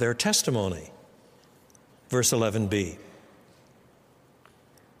word of their testimony. Verse 11b.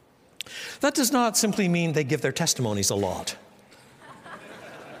 That does not simply mean they give their testimonies a lot.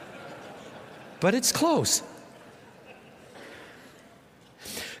 But it's close.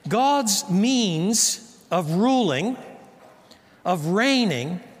 God's means of ruling, of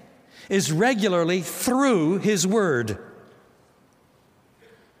reigning, is regularly through his word.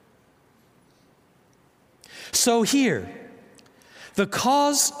 So here, the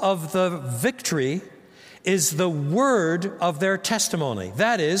cause of the victory is the word of their testimony.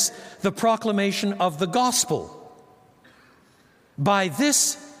 That is, the proclamation of the gospel. By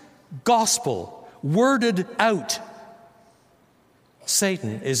this gospel, worded out,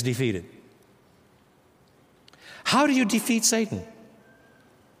 Satan is defeated. How do you defeat Satan?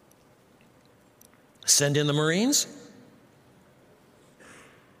 Send in the Marines?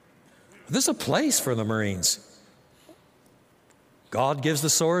 There's a place for the Marines. God gives the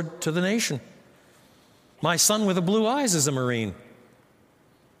sword to the nation. My son with the blue eyes is a Marine.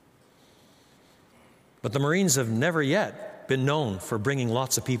 But the Marines have never yet been known for bringing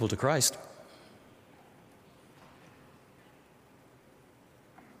lots of people to Christ.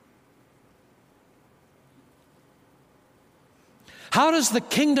 How does the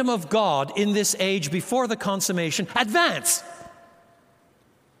kingdom of God in this age before the consummation advance?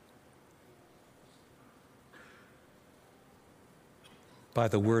 By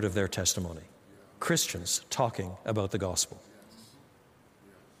the word of their testimony. Christians talking about the gospel.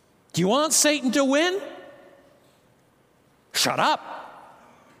 Do you want Satan to win? Shut up.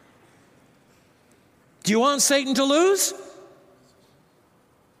 Do you want Satan to lose?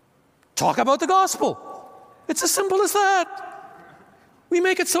 Talk about the gospel. It's as simple as that. We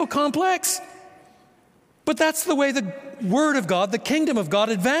make it so complex. But that's the way the word of God, the kingdom of God,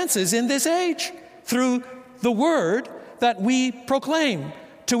 advances in this age. Through the word that we proclaim,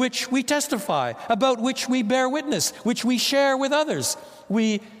 to which we testify, about which we bear witness, which we share with others.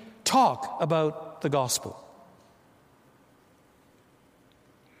 We talk about the gospel.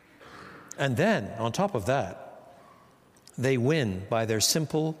 And then, on top of that, they win by their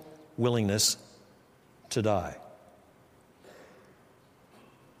simple willingness to die.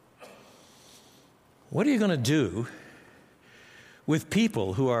 What are you going to do with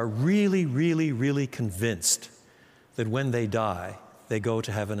people who are really, really, really convinced that when they die, they go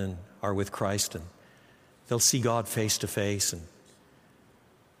to heaven and are with Christ and they'll see God face to face and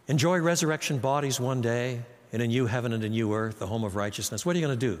enjoy resurrection bodies one day in a new heaven and a new earth, the home of righteousness? What are you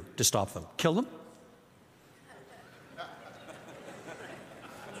going to do to stop them? Kill them?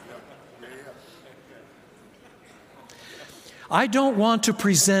 I don't want to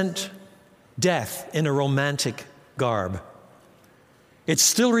present death in a romantic garb. It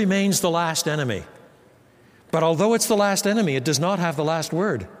still remains the last enemy. But although it's the last enemy, it does not have the last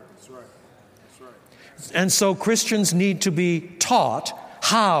word. That's right. That's right. And so Christians need to be taught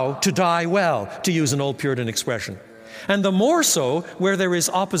how to die well, to use an old Puritan expression. And the more so where there is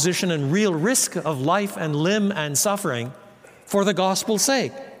opposition and real risk of life and limb and suffering for the gospel's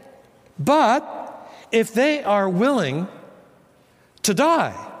sake. But if they are willing to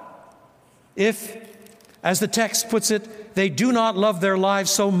die, if, as the text puts it, they do not love their lives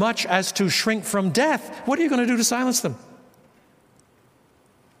so much as to shrink from death, what are you going to do to silence them?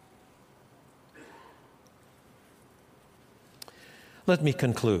 Let me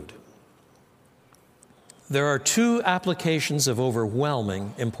conclude. There are two applications of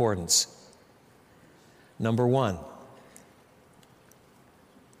overwhelming importance. Number one,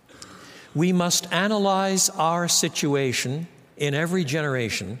 we must analyze our situation in every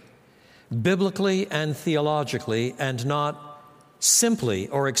generation biblically and theologically, and not simply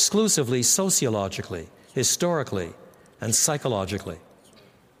or exclusively sociologically, historically, and psychologically.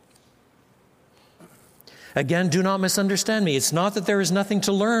 Again, do not misunderstand me. It's not that there is nothing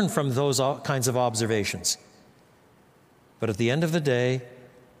to learn from those kinds of observations. But at the end of the day,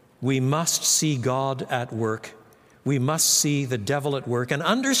 we must see God at work. We must see the devil at work and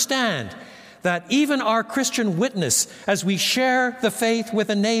understand that even our Christian witness, as we share the faith with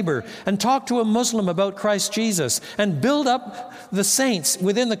a neighbor and talk to a Muslim about Christ Jesus and build up the saints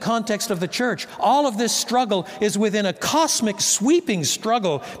within the context of the church, all of this struggle is within a cosmic, sweeping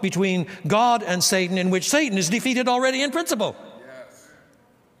struggle between God and Satan, in which Satan is defeated already in principle. Yes.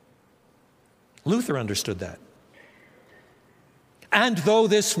 Luther understood that. And though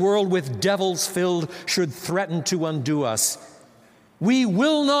this world with devils filled should threaten to undo us, we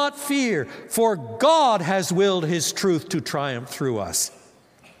will not fear, for God has willed his truth to triumph through us.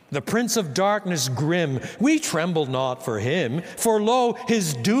 The prince of darkness grim, we tremble not for him, for lo,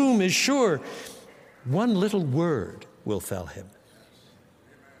 his doom is sure. One little word will fell him.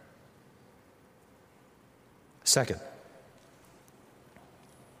 Second,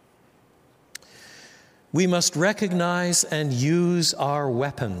 we must recognize and use our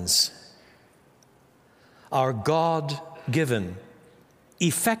weapons, our God-given,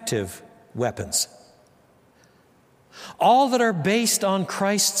 effective weapons. All that are based on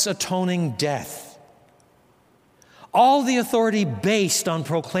Christ's atoning death. All the authority based on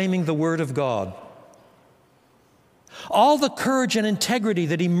proclaiming the Word of God. All the courage and integrity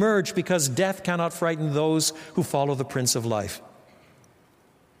that emerge because death cannot frighten those who follow the Prince of Life.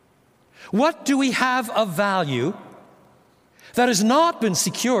 What do we have of value that has not been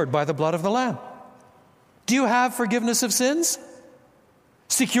secured by the blood of the Lamb? Do you have forgiveness of sins?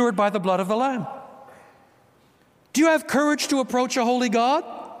 Secured by the blood of the Lamb. Do you have courage to approach a holy God?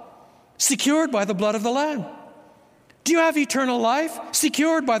 Secured by the blood of the Lamb. Do you have eternal life?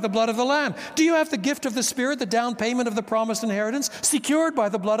 Secured by the blood of the Lamb. Do you have the gift of the Spirit, the down payment of the promised inheritance? Secured by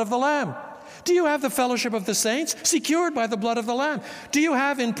the blood of the Lamb. Do you have the fellowship of the saints? Secured by the blood of the Lamb. Do you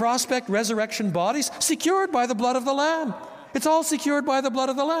have in prospect resurrection bodies? Secured by the blood of the Lamb. It's all secured by the blood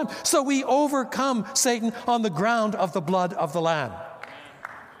of the Lamb. So we overcome Satan on the ground of the blood of the Lamb.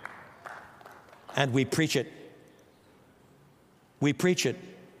 And we preach it. We preach it,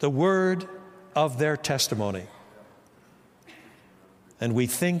 the word of their testimony. And we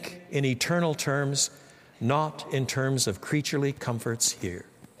think in eternal terms, not in terms of creaturely comforts here.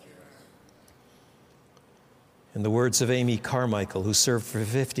 In the words of Amy Carmichael, who served for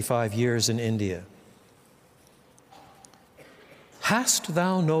 55 years in India, "Hast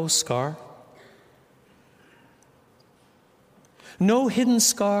thou no scar? No hidden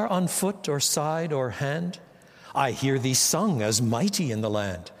scar on foot or side or hand? I hear thee sung as mighty in the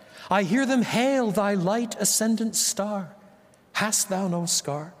land. I hear them hail thy light ascendant star. Hast thou no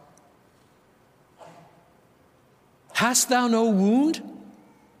scar? Hast thou no wound?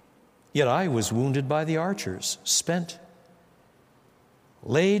 Yet I was wounded by the archers, spent.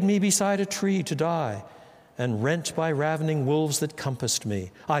 Laid me beside a tree to die, and rent by ravening wolves that compassed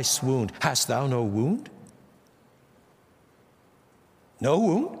me. I swooned. Hast thou no wound? No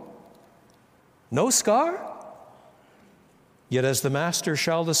wound? No scar? Yet as the master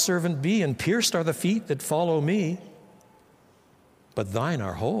shall the servant be, and pierced are the feet that follow me. But thine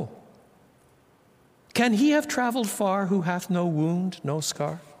are whole. Can he have traveled far who hath no wound, no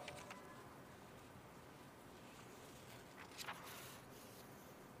scar?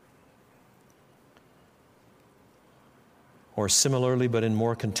 Or similarly, but in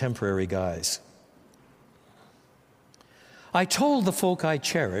more contemporary guise. I told the folk I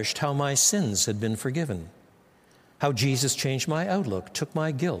cherished how my sins had been forgiven, how Jesus changed my outlook, took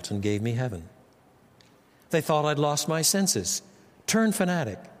my guilt, and gave me heaven. They thought I'd lost my senses, turned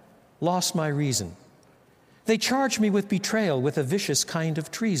fanatic, lost my reason. They charged me with betrayal, with a vicious kind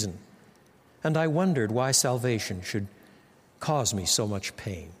of treason, and I wondered why salvation should cause me so much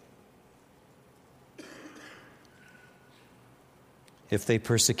pain. If they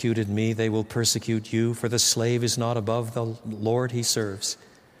persecuted me, they will persecute you, for the slave is not above the Lord he serves,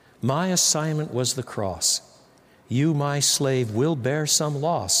 My assignment was the cross. You, my slave, will bear some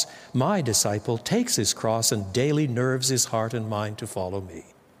loss. My disciple takes his cross and daily nerves his heart and mind to follow me.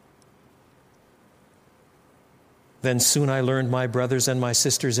 Then soon I learned my brothers and my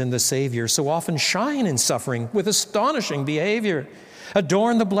sisters in the Savior so often shine in suffering with astonishing behavior.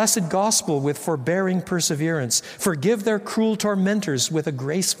 Adorn the blessed gospel with forbearing perseverance. Forgive their cruel tormentors with a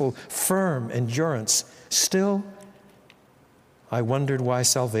graceful, firm endurance. Still, I wondered why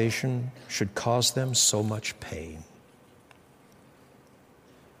salvation should cause them so much pain.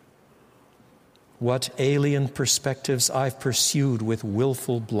 What alien perspectives I've pursued with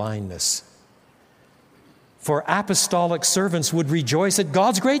willful blindness. For apostolic servants would rejoice at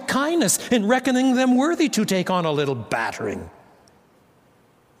God's great kindness in reckoning them worthy to take on a little battering.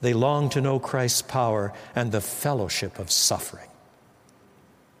 They long to know Christ's power and the fellowship of suffering,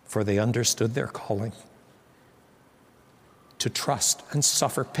 for they understood their calling to trust and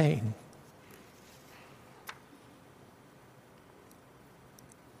suffer pain.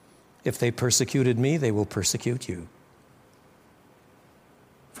 If they persecuted me, they will persecute you.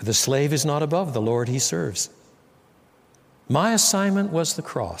 For the slave is not above the Lord he serves. My assignment was the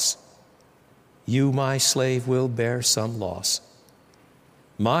cross. You, my slave, will bear some loss.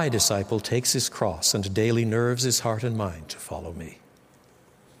 My disciple takes his cross and daily nerves his heart and mind to follow me.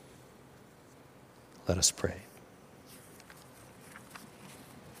 Let us pray.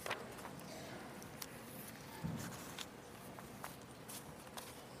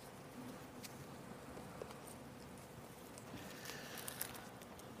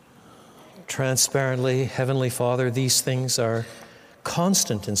 Transparently, Heavenly Father, these things are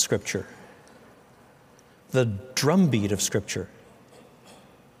constant in Scripture. The drumbeat of Scripture,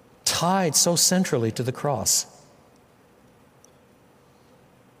 tied so centrally to the cross.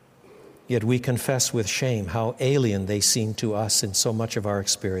 Yet we confess with shame how alien they seem to us in so much of our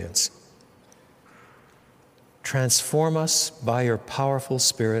experience. Transform us by your powerful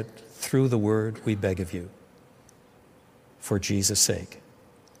Spirit through the Word, we beg of you. For Jesus' sake.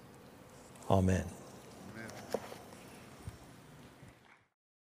 Amen.